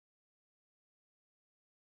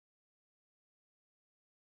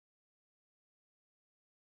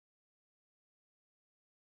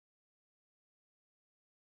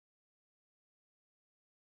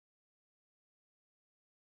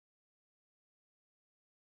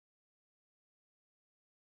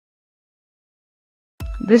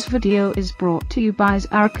This video is brought to you by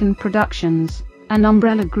Zarrakan Productions, an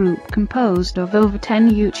umbrella group composed of over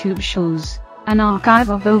 10 YouTube shows, an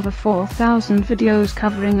archive of over 4,000 videos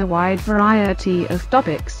covering a wide variety of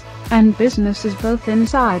topics, and businesses both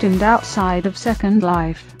inside and outside of Second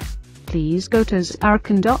Life. Please go to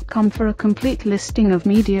Zarrakan.com for a complete listing of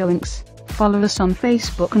media links, follow us on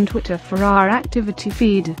Facebook and Twitter for our activity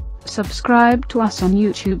feed, subscribe to us on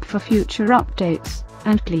YouTube for future updates,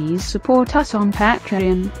 and please support us on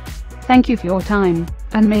Patreon. Thank you for your time,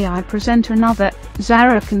 and may I present another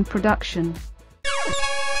Zarrakan production.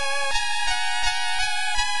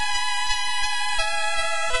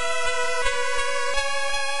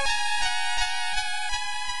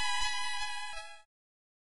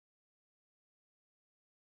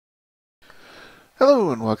 Hello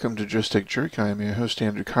and welcome to Joystick Jerk. I am your host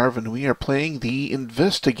Andrew Carvin. We are playing the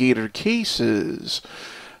Investigator cases.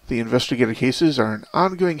 The Investigator cases are an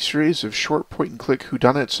ongoing series of short point-and-click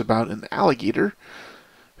whodunits about an alligator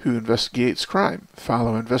who investigates crime.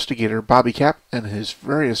 Follow Investigator Bobby Cap and his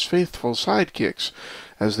various faithful sidekicks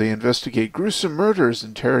as they investigate gruesome murders,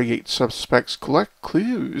 interrogate suspects, collect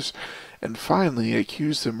clues, and finally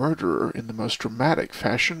accuse the murderer in the most dramatic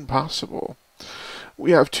fashion possible.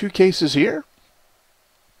 We have two cases here.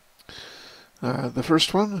 The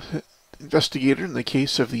first one, Investigator in the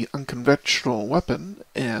case of the Unconventional weapon,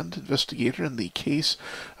 and Investigator in the case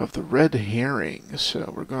of the red herring.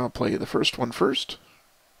 So we're going to play the first one first.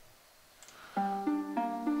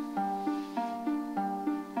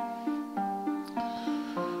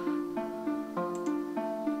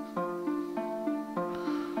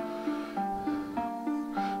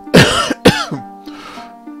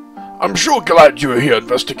 I'm sure glad you're here,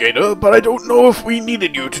 Investigator, but I don't know if we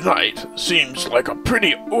needed you tonight. Seems like a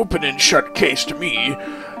pretty open and shut case to me.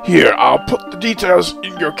 Here, I'll put the details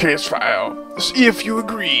in your case file. See if you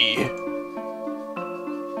agree.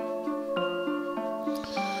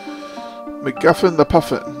 MacGuffin the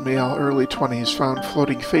Puffin, male, early 20s, found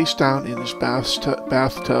floating face down in his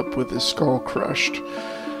bathtub with his skull crushed.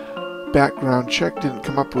 Background check didn't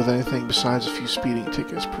come up with anything besides a few speeding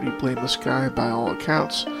tickets. Pretty blameless guy by all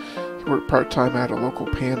accounts. He worked part-time at a local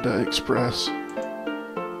Panda Express.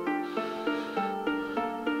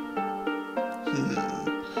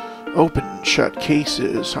 Open and shut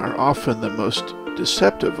cases are often the most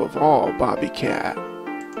deceptive of all, Bobby Cat.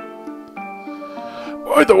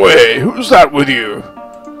 By the way, who's that with you?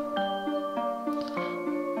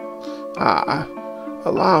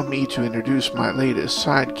 Allow me to introduce my latest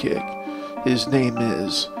sidekick. His name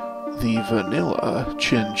is the Vanilla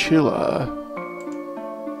Chinchilla.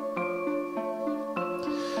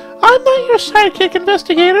 I'm not your sidekick,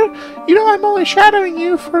 Investigator. You know I'm only shadowing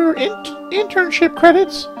you for internship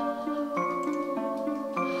credits.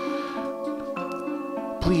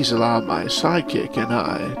 Please allow my sidekick and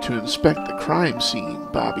I to inspect the crime scene,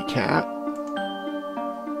 Bobby Cat.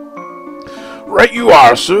 Right you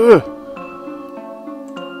are, sir.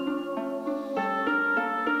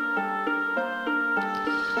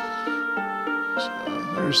 So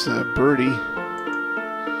there's the birdie.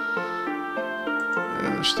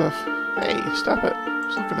 Stuff. Hey, stop it. I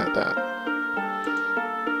was looking at that.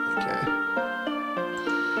 Okay.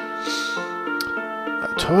 A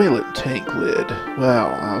toilet tank lid.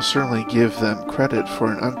 Well, I'll certainly give them credit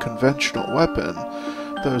for an unconventional weapon.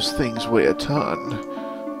 Those things weigh a ton.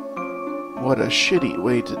 What a shitty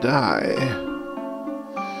way to die.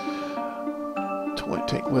 Toilet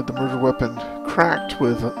tank lid, the murder weapon cracked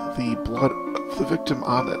with the blood of the victim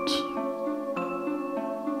on it.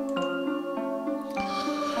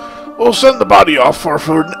 We'll send the body off for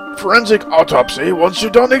forensic autopsy once you're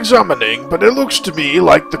done examining, but it looks to me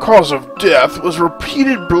like the cause of death was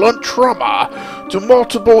repeated blunt trauma to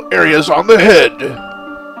multiple areas on the head.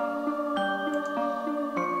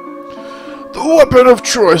 The weapon of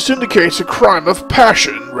choice indicates a crime of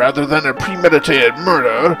passion rather than a premeditated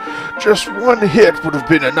murder. Just one hit would have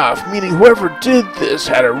been enough, meaning whoever did this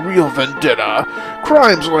had a real vendetta.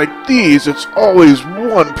 Crimes like these, it's always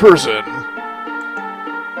one person.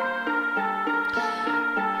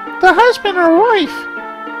 The husband or wife.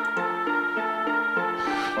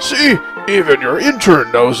 See, even your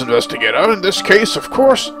intern knows, Investigator. In this case, of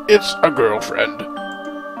course, it's a girlfriend.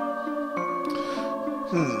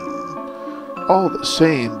 All the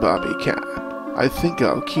same, Bobby Cat, I think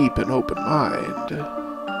I'll keep an open mind.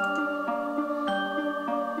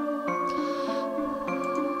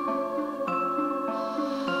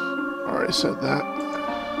 Already said that.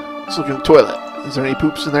 Let's look in the toilet. Is there any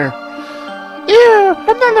poops in there? Ew,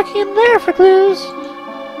 I'm not looking in there for clues.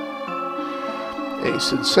 A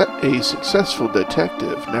successful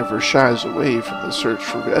detective never shies away from the search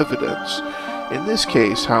for evidence. In this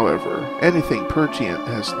case, however, anything pertinent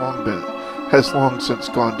has long since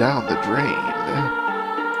gone down the drain.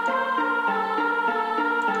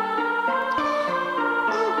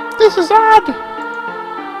 This is odd.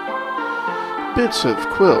 Bits of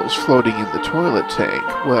quills floating in the toilet tank.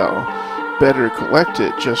 Well, better collect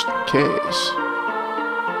it just in case.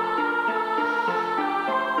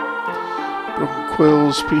 Broken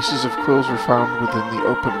quills, pieces of quills were found within the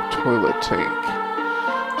open toilet tank.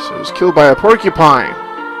 So it was killed by a porcupine.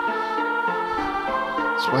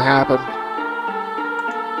 That's what happened.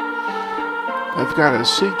 I've got a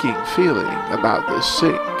sinking feeling about this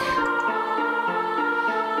sink.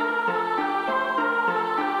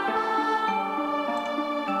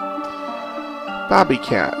 Bobby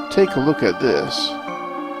Cat, take a look at this.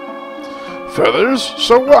 Feathers?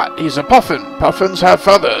 So what? He's a puffin. Puffins have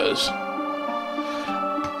feathers.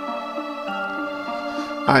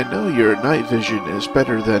 I know your night vision is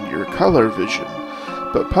better than your color vision,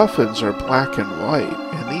 but puffins are black and white,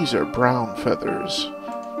 and these are brown feathers.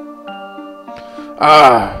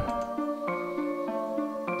 Ah!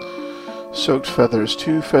 Soaked feathers.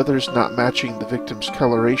 2 feathers not matching the victim's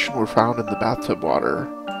coloration were found in the bathtub water.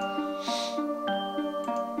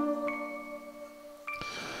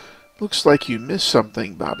 Looks like you missed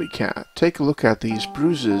something, Bobby Cat. Take a look at these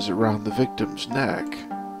bruises around the victim's neck.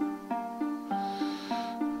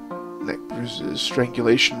 Neck bruises.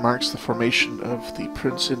 Strangulation marks the formation of the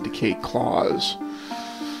prints indicate claws.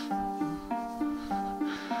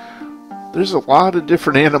 There's a lot of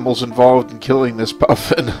different animals involved in killing this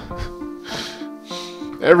puffin.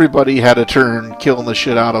 Everybody had a turn killing the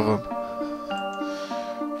shit out of him.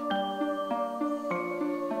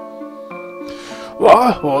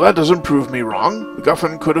 Well, that doesn't prove me wrong. The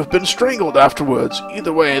Guffin could have been strangled afterwards.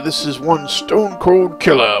 Either way, this is one stone-cold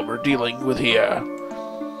killer we're dealing with here.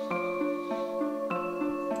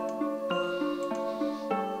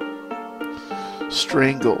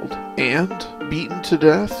 Strangled and beaten to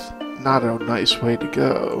death? Not a nice way to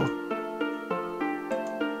go.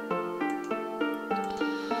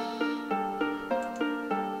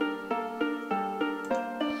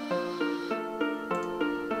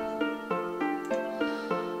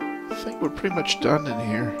 I think we're pretty much done in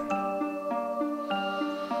here.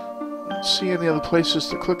 Don't see any other places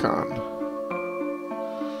to click on.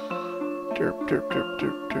 Derp, derp, derp,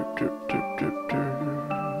 derp, derp, derp, derp, derp, derp.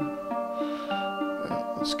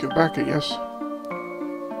 Let's go back, I guess.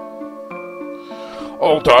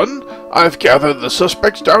 All done. I've gathered the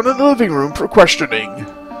suspects down in the living room for questioning.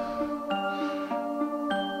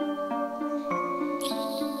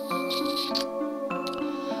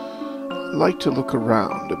 I'd like to look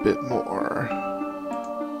around a bit more.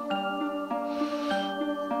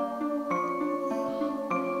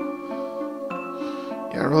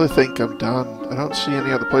 Yeah, I really think I'm done. I don't see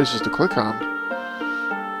any other places to click on.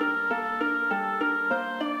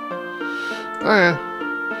 Oh yeah.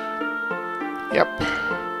 Yep.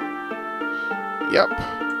 Yep.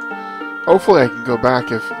 Hopefully I can go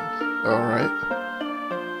back if... Alright.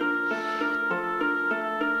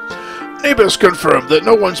 Neighbors confirmed that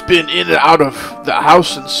no one's been in and out of the house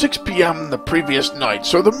since 6 p.m. the previous night,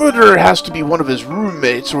 so the murderer has to be one of his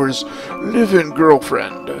roommates or his live-in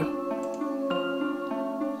girlfriend.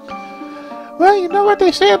 Well, you know what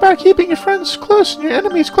they say about keeping your friends close and your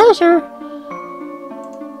enemies closer.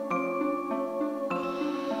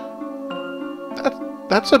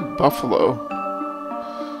 That's a buffalo.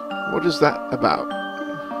 What is that about?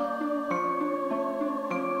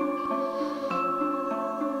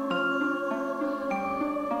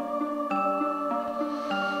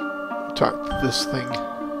 Talk to this thing.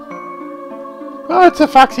 Oh, it's a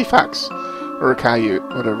foxy fox. Or a coyote,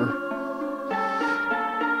 whatever.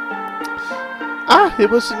 Ah, it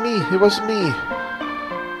wasn't me. It wasn't me.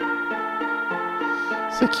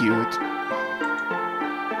 So cute.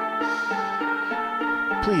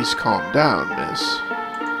 Please calm down, miss.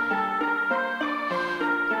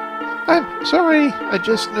 I'm sorry.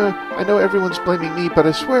 I know everyone's blaming me, but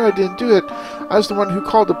I swear I didn't do it. I was the one who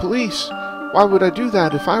called the police. Why would I do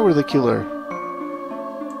that if I were the killer?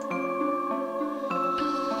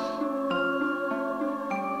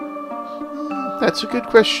 That's a good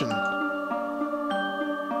question.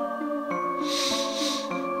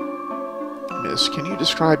 Miss, can you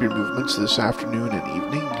describe your movements this afternoon and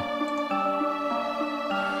evening?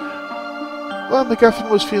 Well, MacGuffin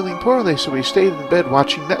was feeling poorly, so we stayed in bed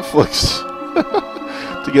watching Netflix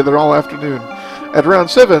together all afternoon. At around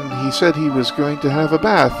 7, he said he was going to have a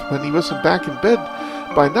bath. When he wasn't back in bed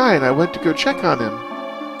by 9, I went to go check on him.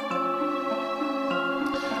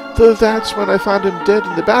 Though that's when I found him dead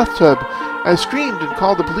in the bathtub. I screamed and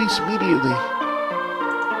called the police immediately.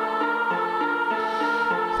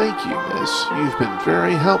 Thank you, miss. You've been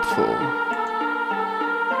very helpful.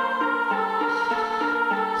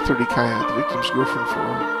 30 Kaya, the victim's girlfriend for...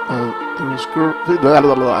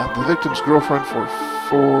 the victim's girlfriend for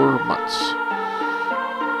 4 months.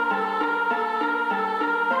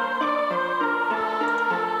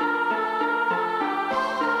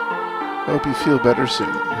 I hope you feel better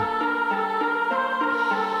soon.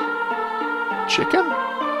 Chicken?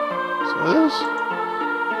 Is that what it is?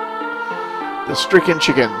 The stricken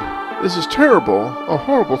chicken. This is terrible. A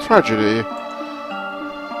horrible tragedy.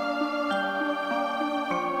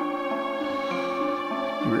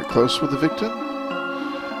 You were close with the victim?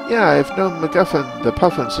 Yeah, I've known MacGuffin the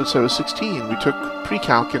Puffin since I was 16. We took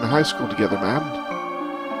pre-calc in high school together, ma'am.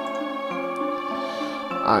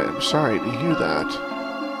 I am sorry to hear that.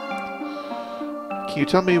 Can you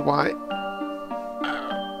tell me why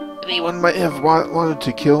anyone might have wanted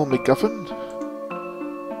to kill MacGuffin?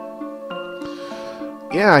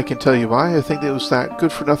 Yeah, I can tell you why. I think it was that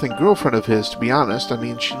good-for-nothing girlfriend of his, to be honest. I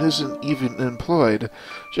mean, she isn't even employed.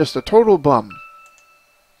 Just a total bum.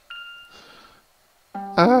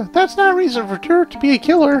 That's not a reason for her to be a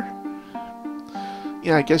killer.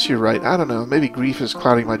 Yeah, I guess you're right. I don't know. Maybe grief is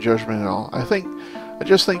clouding my judgment and all. I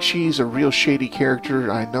just think she's a real shady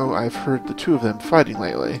character. I know I've heard the two of them fighting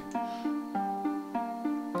lately.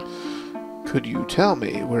 Could you tell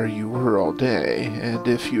me where you were all day, and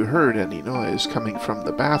if you heard any noise coming from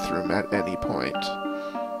the bathroom at any point?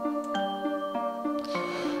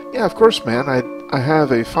 Yeah, of course, man. I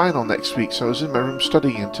have a final next week, so I was in my room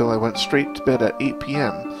studying until I went straight to bed at 8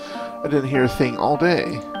 p.m. I didn't hear a thing all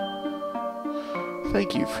day.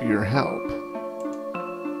 Thank you for your help.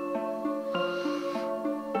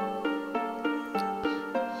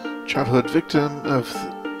 Childhood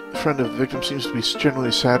friend of the victim seems to be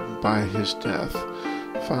generally saddened by his death.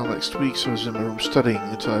 File next week, so I was in my room studying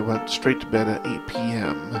until I went straight to bed at 8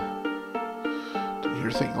 p.m. Didn't hear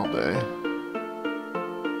a thing all day.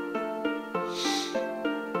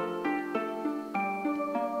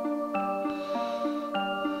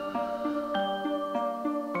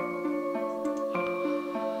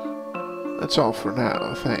 That's all for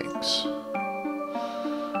now, thanks.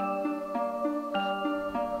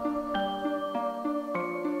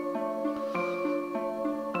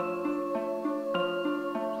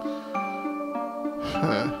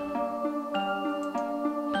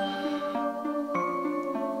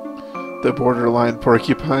 The borderline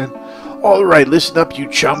porcupine. Alright, listen up, you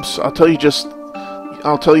chumps. I'll tell you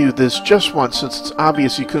this just once, since it's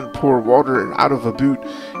obvious you couldn't pour water out of a boot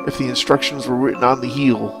if the instructions were written on the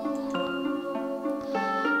heel. ...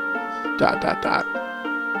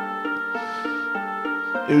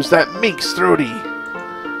 It was that minx, Throaty.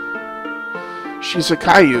 She's a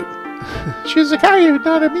coyote. She's a coyote,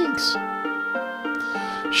 not a minx.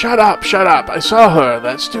 Shut up, shut up. I saw her.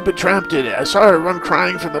 That stupid tramp did it. I saw her run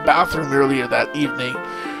crying from the bathroom earlier that evening.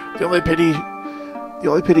 The only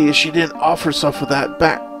pity is she didn't off herself with that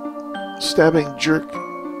backstabbing jerk.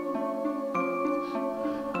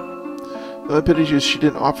 The only pity is she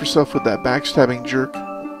didn't off herself with that backstabbing jerk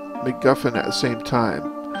MacGuffin at the same time.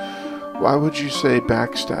 Why would you say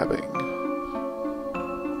backstabbing?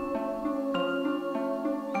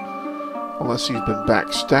 Unless you've been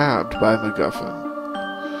backstabbed by MacGuffin.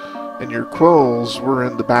 And your quills were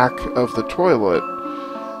in the back of the toilet,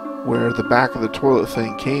 where the back of the toilet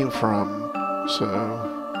thing came from, so...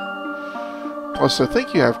 Plus, I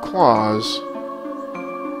think you have claws.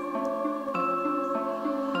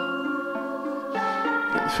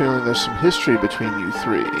 I get the feeling there's some history between you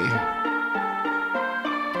three.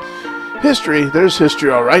 History? There's history,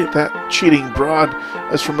 alright. That cheating broad.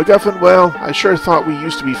 As for MacGuffin, well, I sure thought we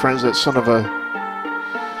used to be friends, that son of a...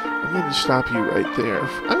 I'm going to stop you right there.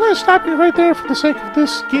 I'm going to stop you right there for the sake of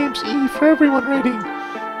this game's E for everyone rating.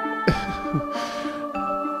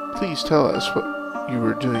 Please tell us what you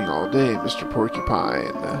were doing all day, Mr.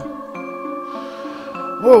 Porcupine.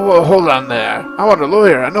 Whoa, hold on there. I want a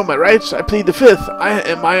lawyer. I know my rights. I plead the fifth.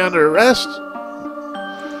 Am I under arrest? ...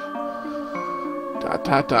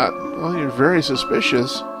 Well, you're very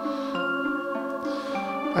suspicious.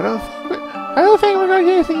 I don't think we're going to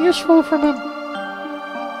get anything useful from him.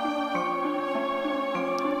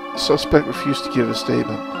 The suspect refused to give a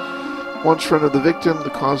statement. Once friend of the victim, the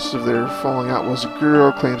cause of their falling out was a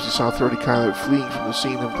girl, claims he saw 30 Kyler fleeing from the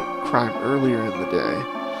scene of the crime earlier in the day.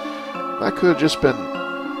 That could have just been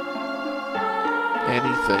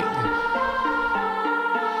anything.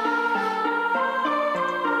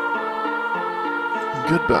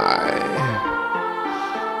 Goodbye.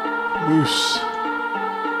 Moose.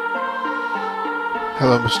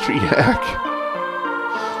 Hello, Mr. Yak.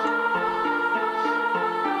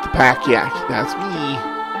 The Pack Yak, that's me.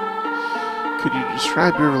 Could you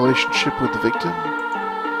describe your relationship with the victim?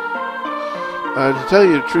 To tell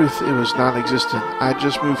you the truth, it was non-existent. I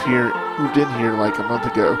just moved in here like a month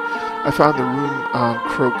ago. I found the room on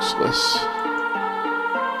Craigslist.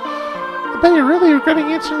 I bet you're really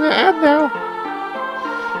regretting answering the ad now.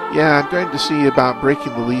 Yeah, I'm going to see about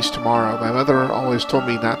breaking the lease tomorrow. My mother always told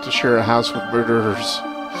me not to share a house with murderers.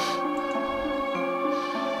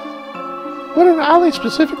 What an oddly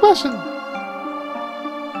specific lesson.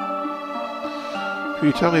 Can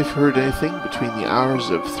you tell me if you heard anything between the hours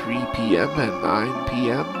of 3 p.m. and 9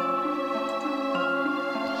 p.m.?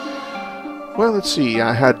 Well, let's see.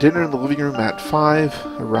 I had dinner in the living room at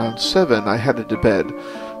 5. Around 7, I headed to bed.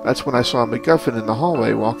 That's when I saw MacGuffin in the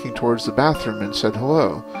hallway walking towards the bathroom and said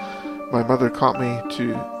hello. My mother taught me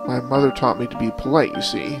to be polite, you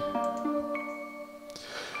see.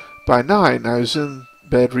 By 9, I was in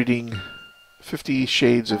bed reading 50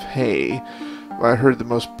 Shades of Hay. I heard the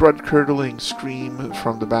most blood-curdling scream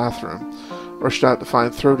from the bathroom. Rushed out to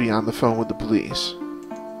find Throaty on the phone with the police.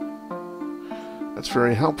 That's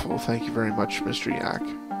very helpful. Thank you very much, Mr. Yak.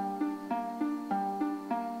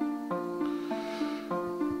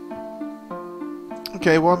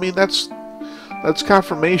 Okay, well, I mean, that's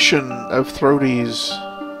confirmation of Throaty's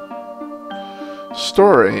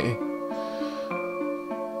story.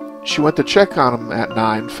 She went to check on him at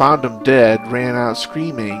 9, found him dead, ran out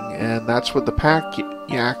screaming, and that's what the pack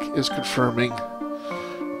yak is confirming.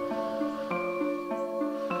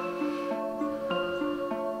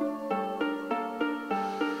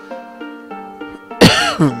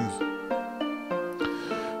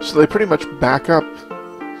 So they pretty much back up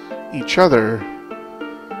each other.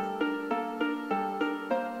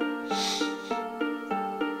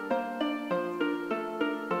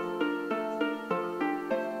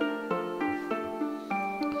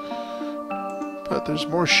 But there's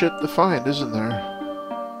more shit to find, isn't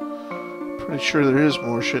there? Pretty sure there is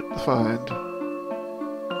more shit to find.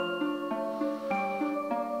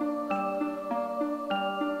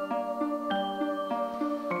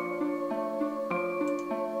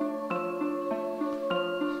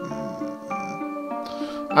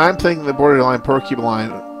 I'm thinking the borderline porcupine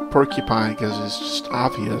because it's just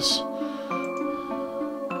obvious.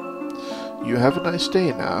 You have a nice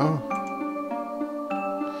day now.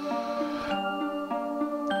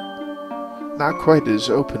 Not quite as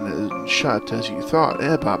open and shut as you thought,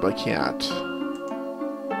 eh, Baba Cat?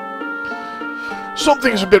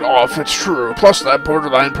 Something's a bit off, it's true. Plus, that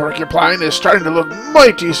borderline porcupine is starting to look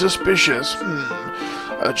mighty suspicious.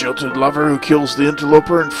 A jilted lover who kills the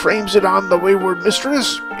interloper and frames it on the wayward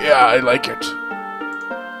mistress? Yeah, I like it.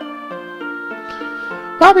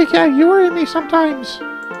 Bobby Cat, you worry me sometimes.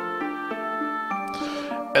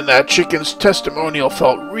 And that chicken's testimonial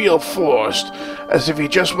felt real forced, as if he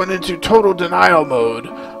just went into total denial mode.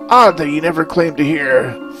 Odd that he never claimed to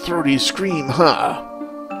hear Throaty scream, huh?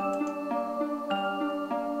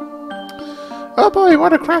 Oh boy,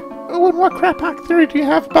 what crap pack theory do you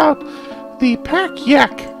have about the pack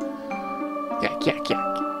yak? Yak, yak, yak.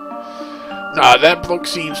 Nah, that bloke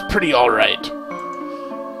seems pretty alright.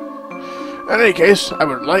 In any case, I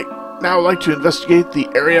would now like to investigate the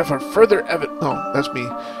area for further evidence. No, that's me.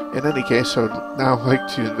 In any case, I would now like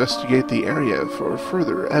to investigate the area for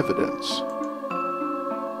further evidence.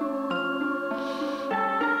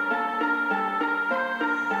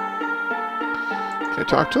 Can I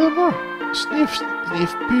talk to them more? Sniff,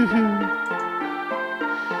 sniff, boo-hoo.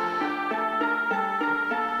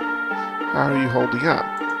 How are you holding up?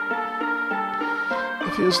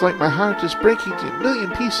 It feels like my heart is breaking to a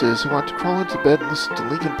million pieces. I want to crawl into bed and listen to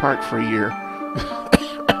Linkin Park for a year.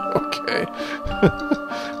 Okay.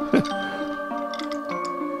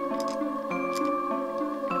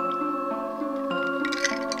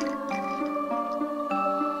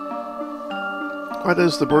 Why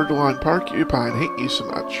does the borderline porcupine hate you so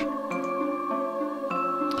much?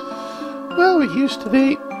 Well, we used to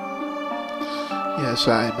date. Yes,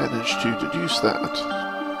 I managed to deduce that.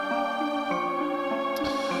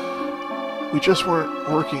 We just weren't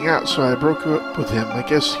working out, so I broke up with him. I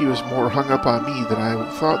guess he was more hung up on me than I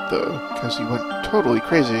thought, though, because he went totally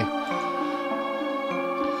crazy.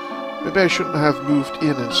 Maybe I shouldn't have moved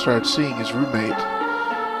in and started seeing his roommate.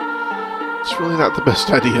 It's really not the best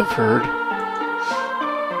idea I've heard.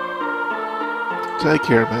 Take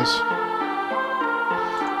care, miss.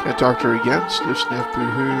 Can I talk to her again? Sniff, sniff,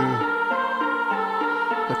 boo-hoo.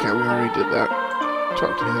 Okay, we already did that.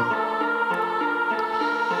 Talk to him.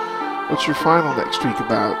 What's your final next week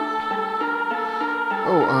about?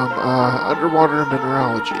 Oh, underwater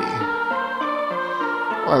mineralogy.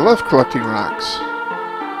 Well, I love collecting rocks.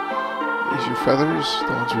 These your feathers?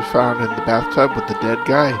 The ones we found in the bathtub with the dead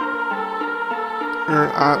guy?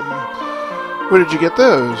 Where did you get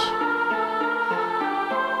those?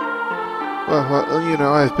 Well, you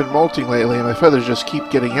know, I've been molting lately, and my feathers just keep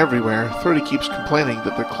getting everywhere. Throaty keeps complaining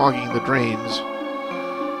that they're clogging the drains.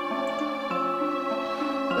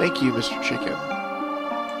 Thank you, Mr. Chicken.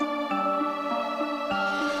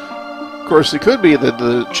 Of course, it could be that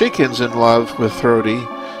the chicken's in love with Throaty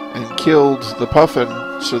and killed the puffin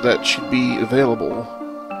so that she'd be available.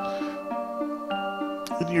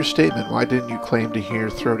 In your statement, why didn't you claim to hear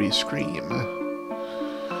Throaty scream?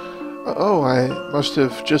 Oh, I must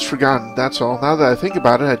have just forgotten, that's all. Now that I think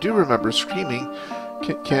about it, I do remember screaming.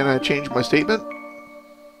 Can I change my statement?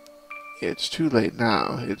 It's too late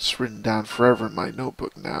now. It's written down forever in my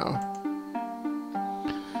notebook now.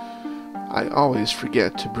 I always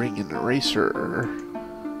forget to bring an eraser.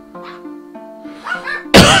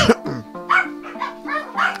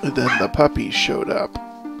 And then the puppies showed up.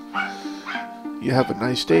 You have a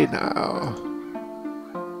nice day now.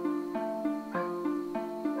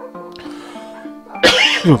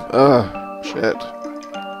 Shit.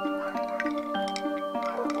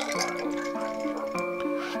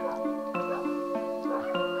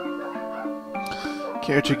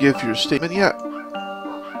 Care to give your statement yet?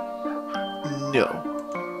 No.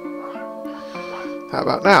 How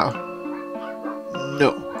about now?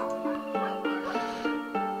 No.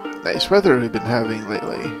 Nice weather we've been having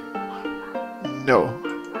lately. No.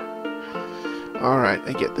 Alright,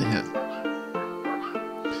 I get the hint.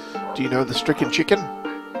 Do you know the stricken chicken?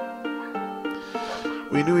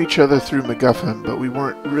 We knew each other through MacGuffin, but we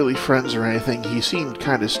weren't really friends or anything. He seemed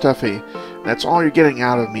kind of stuffy. That's all you're getting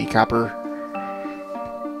out of me, copper.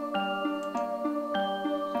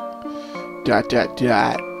 Dot, dot,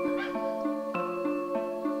 dot.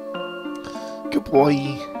 Good boy.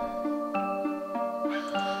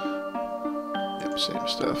 Yep, same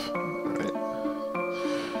stuff. Alright.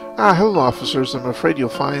 Hello, officers. I'm afraid you'll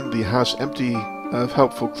find the house empty of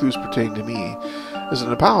helpful clues pertaining to me. As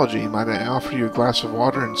an apology, might I offer you a glass of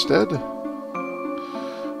water instead?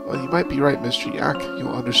 Well, you might be right, Mr. Yak.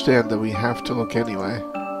 You'll understand that we have to look anyway.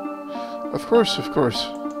 Of course, of course.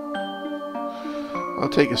 I'll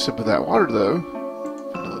take a sip of that water, though.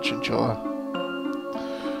 Vanilla chinchilla.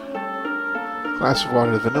 Glass of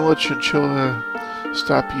water. Vanilla chinchilla.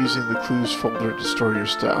 Stop using the clues folder to store your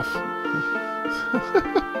stuff.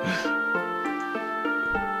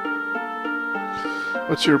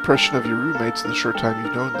 What's your impression of your roommates in the short time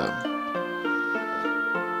you've known them?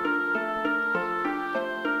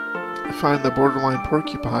 I find the borderline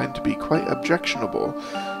porcupine to be quite objectionable.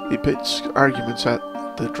 He picks arguments at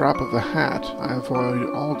the drop of a hat. I avoid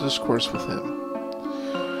all discourse with him.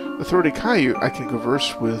 The Throaty Coyote I can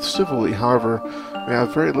converse with civilly, however, we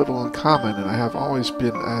have very little in common, and I have always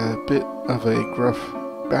been a bit of a gruff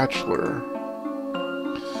bachelor.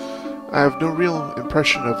 I have no real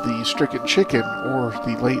impression of the stricken chicken or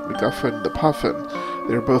the late MacGuffin the puffin.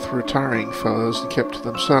 They are both retiring fellows and kept to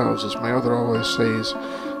themselves, as my mother always says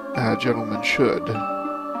gentlemen should.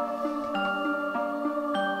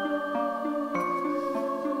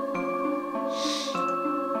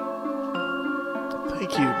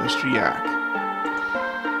 Thank you, Mr. Yak.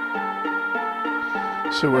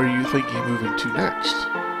 So where are you thinking of moving to next?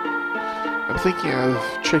 I'm thinking of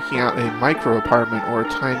checking out a micro apartment or a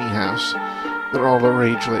tiny house. They're all the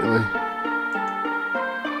rage lately.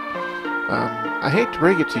 I hate to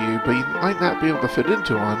break it to you, but you might not be able to fit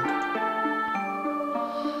into one.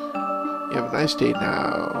 You have a nice day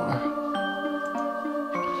now.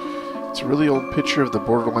 It's a really old picture of the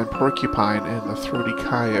borderline porcupine and the Throaty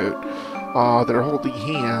Coyote. Aw, they're holding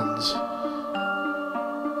hands.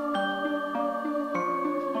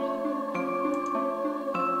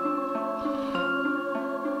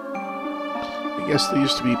 I guess they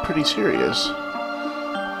used to be pretty serious.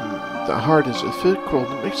 The heart is a fickle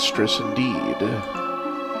mistress indeed.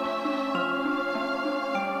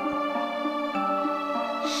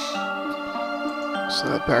 So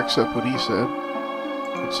that backs up what he said.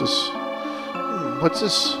 What's this? What's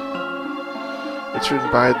this? It's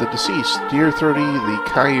written by the deceased. Dear Throaty, the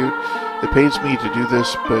Coyote, it pains me to do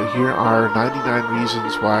this, but here are 99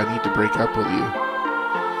 reasons why I need to break up with you.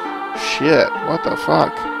 Shit, what the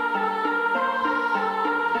fuck?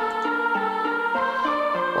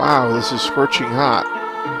 Wow, this is scorching hot.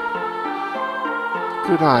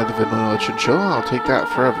 Good eye, the vanilla chinchilla. I'll take that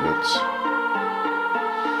for evidence.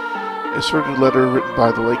 A sorted letter written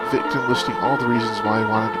by the late victim listing all the reasons why he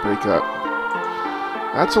wanted to break up.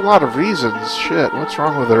 That's a lot of reasons. Shit, what's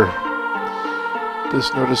wrong with her?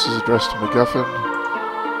 This notice is addressed to MacGuffin.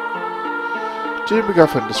 Dear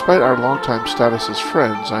MacGuffin, despite our longtime status as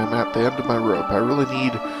friends, I am at the end of my rope. I really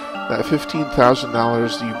need That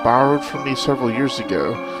 $15,000 you borrowed from me several years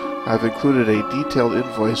ago, I've included a detailed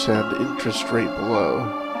invoice and interest rate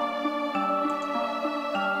below.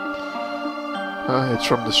 It's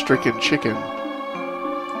from the stricken chicken.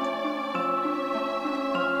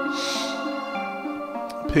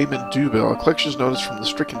 Payment due bill. A collections notice from the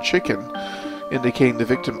stricken chicken indicating the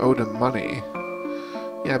victim owed him money.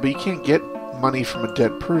 Yeah, but you can't get money from a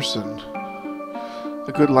dead person.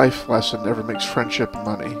 A good life lesson never makes friendship and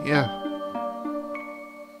money. Yeah.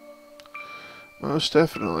 Most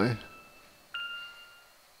definitely.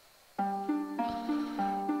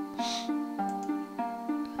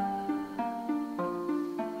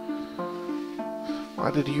 Why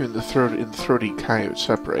did you and the throaty coyote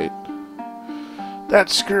separate? That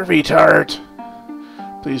scurvy tart!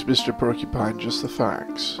 Please, Mr. Porcupine, just the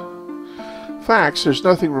facts. Facts? There's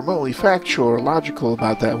nothing remotely factual or logical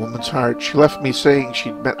about that woman's heart. She left me saying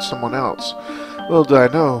she'd met someone else. Little did I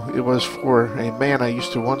know it was for a man I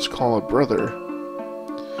used to once call a brother.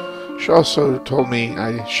 She also told me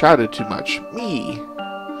I shouted too much. Me!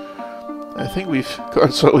 I think we've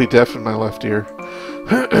gone slightly deaf in my left ear.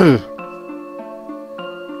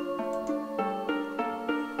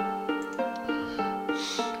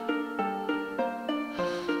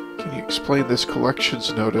 Can you explain this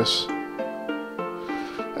collections notice?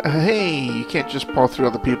 Hey, you can't just paw through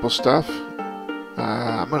other people's stuff.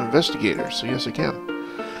 I'm an investigator, so yes I can.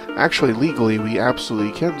 Actually, legally, we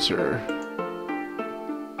absolutely can, sir.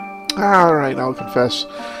 Alright, I'll confess.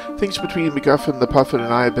 Things between MacGuffin, the Puffin,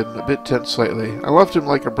 and I have been a bit tense lately. I loved him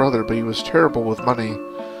like a brother, but he was terrible with money.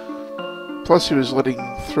 Plus, he was letting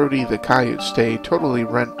Throaty the Coyote stay totally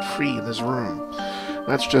rent-free in his room.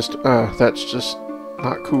 That's just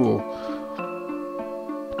not cool.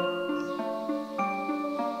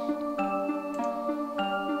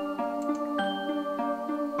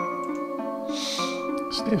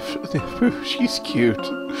 Sniff, sniff, ooh, she's cute.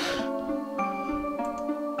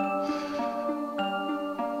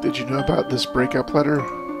 Did you know about this breakup letter?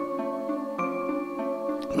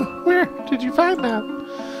 Where did you find that?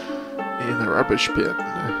 In the rubbish bin.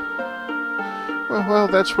 Well,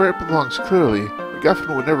 that's where it belongs, clearly.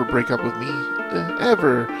 MacGuffin would never break up with me.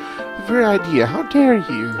 Ever. The very idea. How dare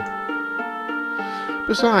you?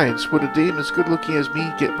 Besides, would a dame as good-looking as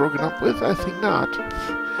me get broken up with? I think not.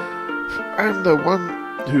 I'm the one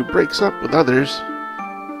who breaks up with others.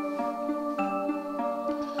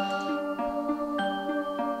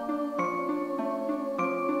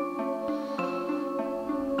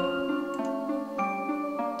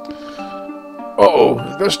 Uh-oh,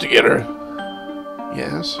 investigator.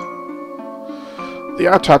 Yes? The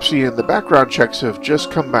autopsy and the background checks have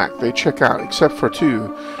just come back. They check out, except for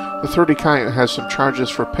two. The 30 Coyote has some charges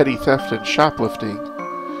for petty theft and shoplifting.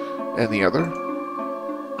 And the other?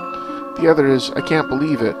 The other is, I can't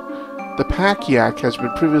believe it. The pack yak has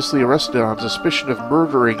been previously arrested on suspicion of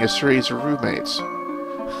murdering a series of roommates.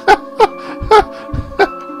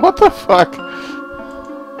 What the fuck?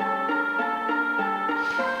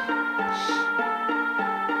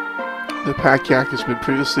 The pack yak has been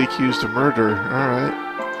previously accused of murder. Alright.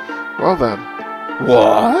 Well then.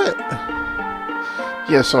 What?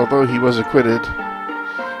 Yes, although he was acquitted.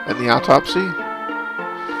 And the autopsy?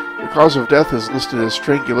 The cause of death is listed as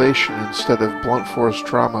strangulation instead of blunt force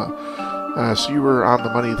trauma. So you were on the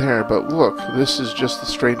money there, but look, this is just the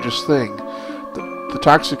strangest thing. The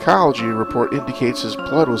toxicology report indicates his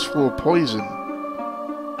blood was full of poison.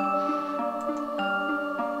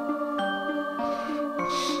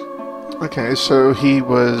 Okay, so he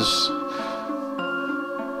was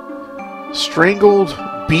strangled,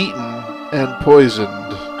 beaten, and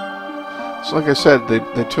poisoned. So like I said,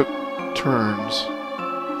 they took turns.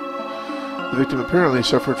 The victim apparently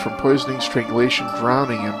suffered from poisoning, strangulation,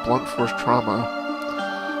 drowning, and blunt force trauma.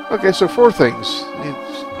 Okay, so 4 things. He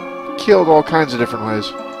killed all kinds of different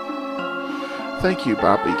ways. Thank you,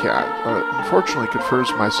 Bobby Cat. Unfortunately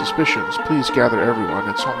confirms my suspicions. Please gather everyone.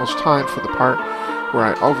 It's almost time for the part where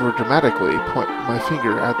I over-dramatically point my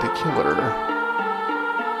finger at the killer.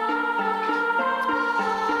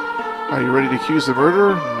 Are you ready to accuse the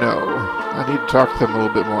murderer? No. I need to talk to them a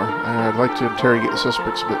little bit more. I'd like to interrogate the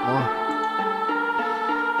suspects a bit more.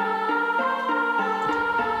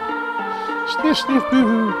 Sniff, sniff,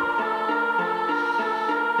 boo-hoo.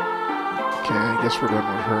 Okay, I guess we're done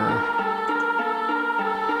with her.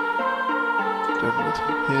 Done with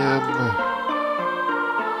him.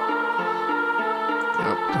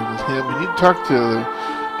 Nope, done with him. We need to talk to...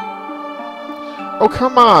 Oh,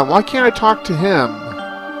 come on! Why can't I talk to him?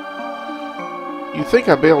 You'd think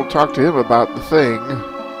I'd be able to talk to him about the thing.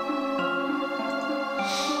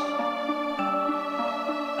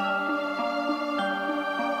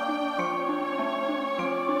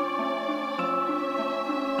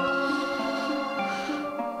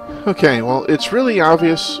 Okay, well, it's really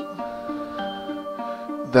obvious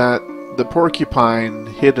that the porcupine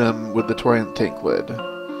hit him with the toilet tank lid,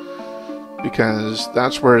 because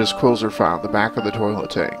that's where his quills are found, the back of the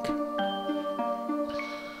toilet tank.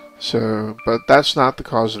 So, but that's not the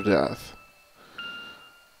cause of death.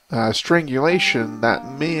 Strangulation,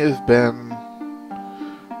 that may have been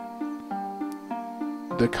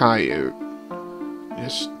the coyote,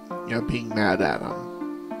 just, you know, being mad at him.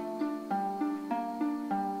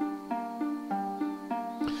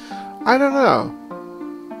 I don't know.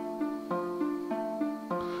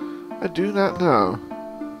 I do not know.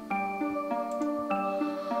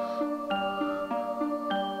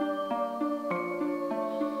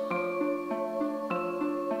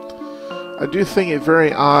 I do think it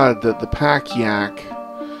very odd that the pack yak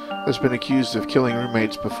has been accused of killing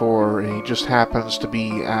roommates before, and he just happens to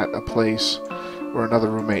be at a place where another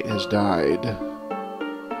roommate has died.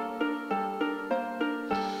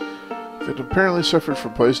 It apparently suffered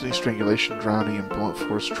from poisoning, strangulation, drowning, and blunt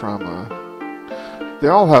force trauma. They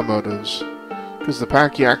all have motives, because the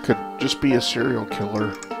pack yak could just be a serial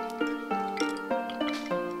killer.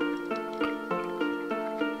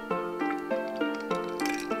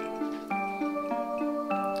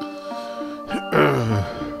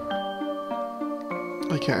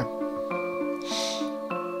 Okay.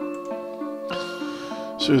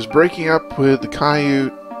 So he's breaking up with the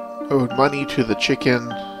coyote, owed money to the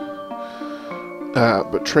chicken,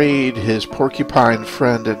 betrayed his porcupine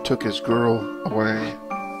friend and took his girl away.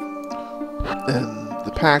 And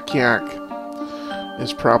the pack yak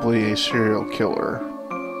is probably a serial killer.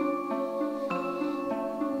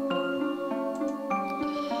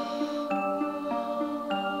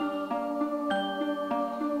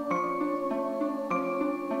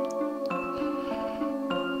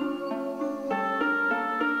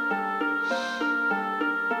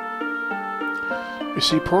 You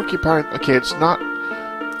see, porcupine, okay, it's not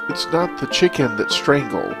the chicken that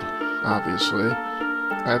strangled, obviously.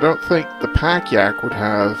 I don't think the pack yak would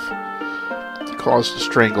have cause to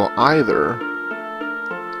strangle either.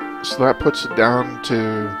 So that puts it down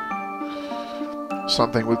to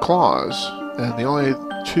something with claws. And the only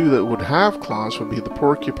two that would have claws would be the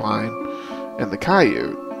porcupine and the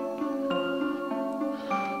coyote.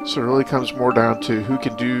 So it really comes more down to who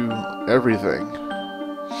can do everything.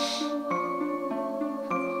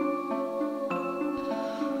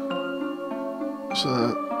 So,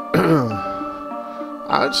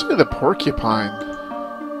 I would say the porcupine.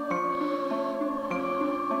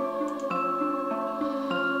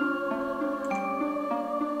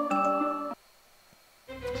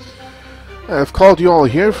 I've called you all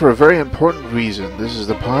here for a very important reason. This is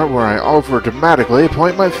the part where I over-dramatically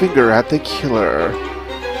point my finger at the killer.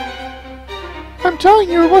 I'm telling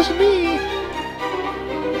you, it wasn't me.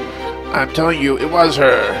 I'm telling you, it was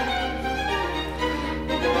her.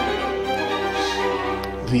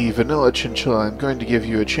 The vanilla chinchilla, I'm going to give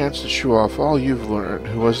you a chance to show off all you've learned.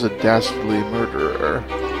 Who was the dastardly murderer?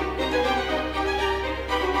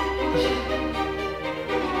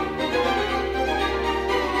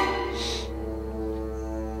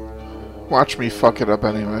 Watch me fuck it up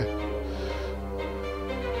anyway.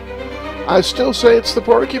 I still say it's the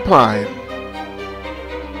porcupine.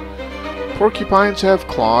 Porcupines have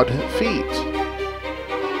clawed feet.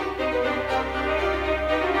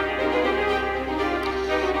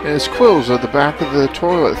 And his quills are the back of the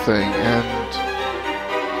toilet thing, and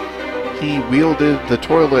he wielded the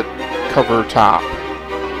toilet cover top.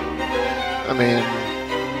 I mean,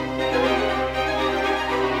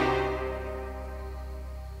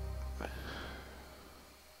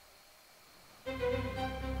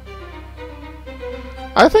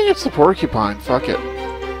 I think it's the porcupine. Fuck it.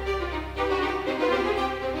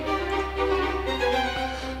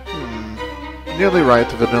 Nearly right,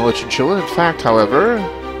 the vanilla chinchilla. In fact, however,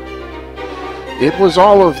 it was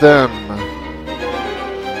all of them.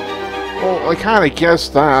 Well, I kind of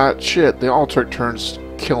guessed that. Shit, they all took turns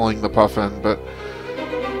killing the puffin, but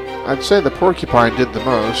I'd say the porcupine did the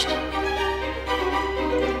most.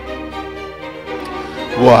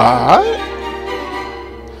 What?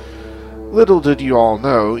 Little did you all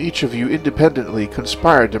know, each of you independently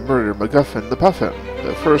conspired to murder MacGuffin the Puffin.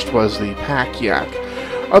 The first was the pack yak,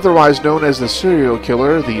 otherwise known as the serial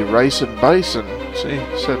killer, the Rice and Bison. See,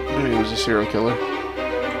 knew he was a serial killer.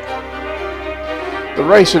 The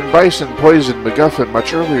Rice and Bison poisoned MacGuffin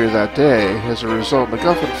much earlier that day. As a result,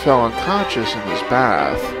 MacGuffin fell unconscious in his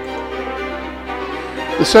bath.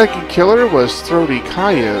 The second killer was Throaty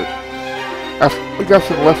Coyote. After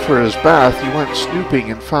MacGuffin left for his bath, you went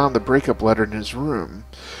snooping and found the breakup letter in his room.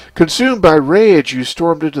 Consumed by rage, you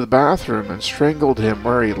stormed into the bathroom and strangled him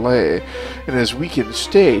where he lay. In his weakened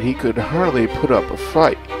state, he could hardly put up a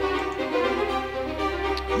fight.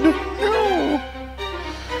 No!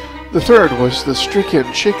 The third was the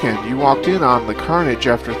stricken chicken. You walked in on the carnage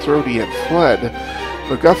after Throaty had fled.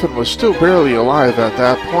 MacGuffin was still barely alive at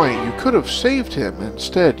that point. You could have saved him.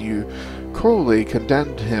 Instead, you coldly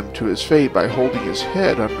condemned him to his fate by holding his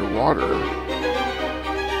head underwater.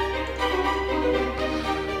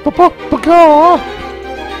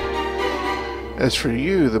 As for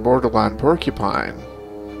you, the borderline porcupine.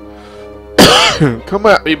 Come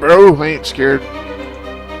at me, bro. I ain't scared.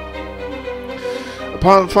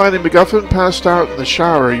 Upon finding MacGuffin passed out in the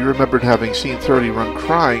shower, you remembered having seen Throaty run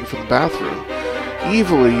crying from the bathroom.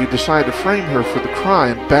 Evilly, you decided to frame her for the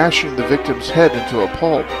crime, bashing the victim's head into a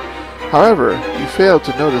pulp. However, you failed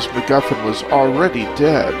to notice MacGuffin was already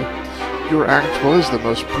dead. Your act was the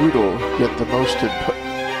most brutal, yet the most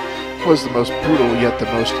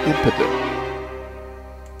impotent.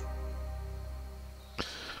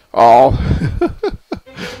 Oh.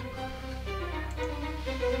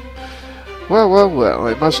 Well,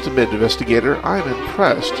 I must admit, Investigator, I'm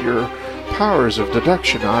impressed. Your powers of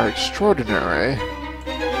deduction are extraordinary.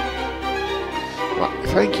 Well,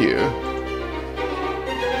 thank you.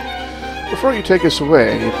 Before you take us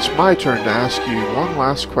away, it's my turn to ask you one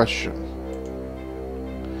last question. ...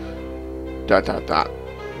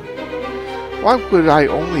 Why would I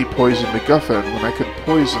only poison MacGuffin when I could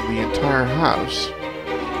poison the entire house?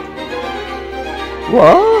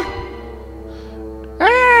 What?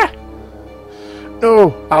 Ah!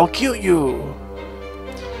 No, I'll kill you!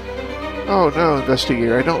 Oh no,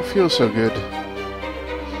 Investigator, I don't feel so good.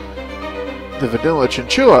 The vanilla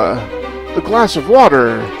chinchilla! The glass of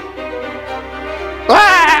water!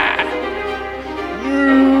 Ah!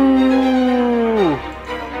 No!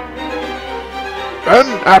 And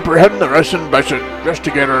apprehend the Russian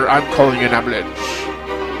investigator. I'm calling an ambulance.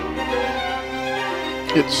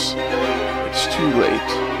 It's too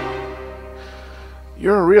late.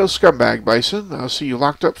 You're a real scumbag, Bison. I'll see you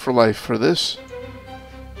locked up for life for this.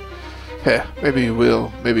 Heh, maybe you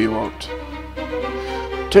will, maybe you won't.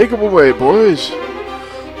 Take him away, boys.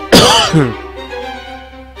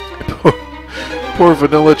 Poor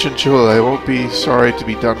vanilla chinchilla. I won't be sorry to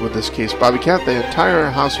be done with this case. Bobby Cat, the entire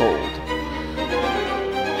household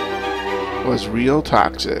was real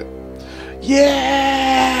toxic. Yeah!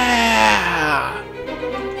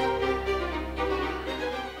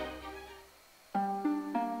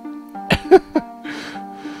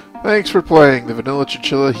 Thanks for playing the vanilla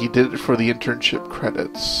chinchilla. He did it for the internship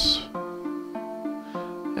credits.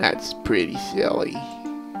 That's pretty silly.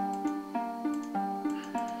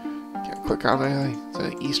 Can't click on anything. Is that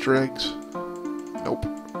any Easter eggs? Nope.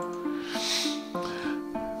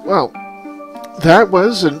 Well, that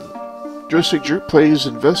was an Joystick Jerk Plays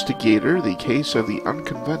Investigator, the case of the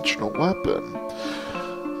unconventional weapon.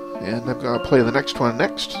 And I'm going to play the next one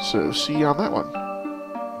next, so see you on that one.